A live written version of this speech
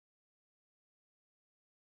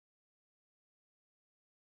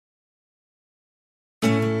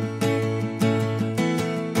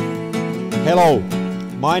Hello,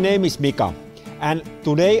 my name is Mika, and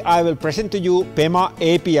today I will present to you PEMA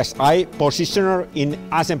APSi positioner in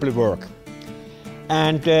assembly work.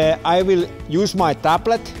 And I will use my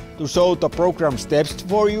tablet to show the program steps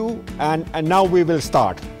for you, and now we will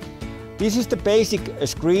start. This is the basic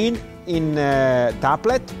screen in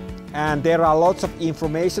tablet, and there are lots of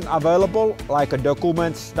information available like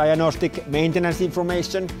documents, diagnostic, maintenance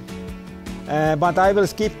information, but I will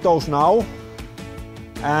skip those now.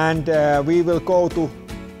 And we will go to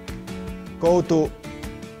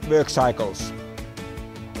work cycles.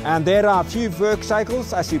 And there are a few work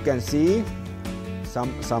cycles, as you can see,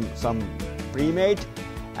 some pre-made.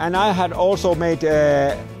 And I had also made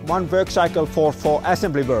one work cycle for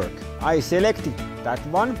assembly work. I selected that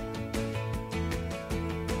one.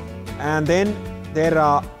 And then there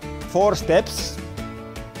are 4 steps.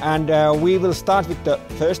 And we will start with the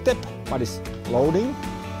first step, what is loading.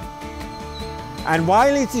 And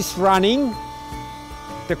while it is running,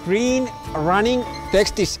 the green running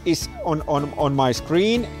text is on my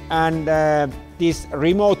screen, and this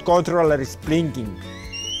remote controller is blinking.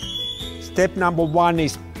 Step number 1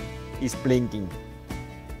 is blinking.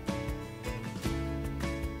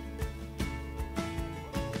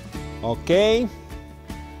 Okay.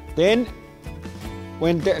 Then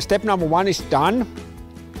when the step number 1 is done,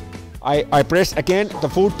 I press again the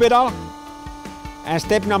foot pedal. And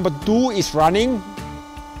step number 2 is running.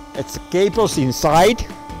 It's cables inside.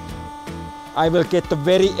 I will get the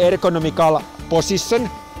very ergonomical position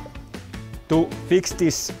to fix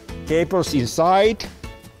these cables inside.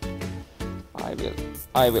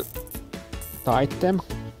 I will tighten them.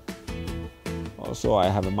 Also I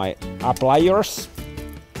have my pliers.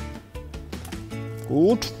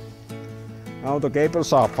 Good. Now the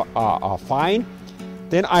cables are fine.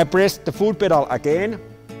 Then I press the foot pedal again.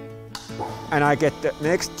 And I get the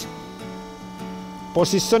next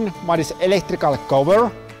position, what is electrical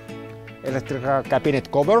cover, electrical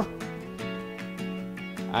cabinet cover.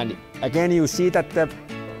 And again you see that the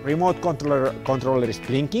remote controller is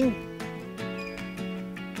blinking.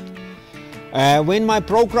 When my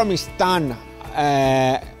program is done,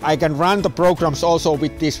 I can run the programs also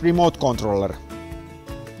with this remote controller.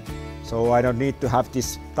 So I don't need to have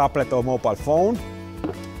this tablet or mobile phone.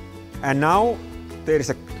 And now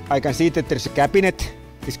I can see that there's a cabinet.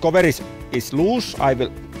 This cover is loose. I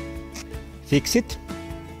will fix it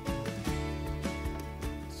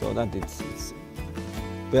so that it's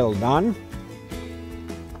well done.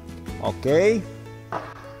 Okay.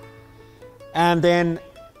 And then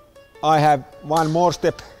I have one more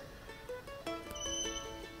step.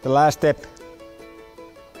 The last step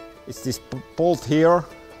is this bolt here.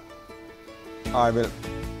 I will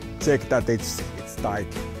check that it's tight.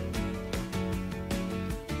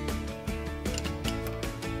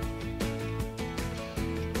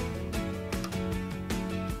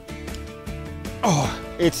 Oh,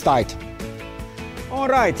 it's tight. All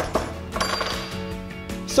right.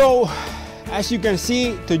 So, as you can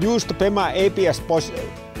see, to use the PEMA APSi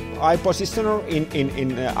positioner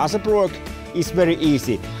in assembly work is very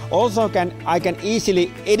easy. Also, I can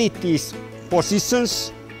easily edit these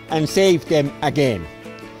positions and save them again.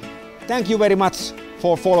 Thank you very much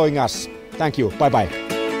for following us. Thank you. Bye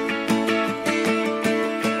bye.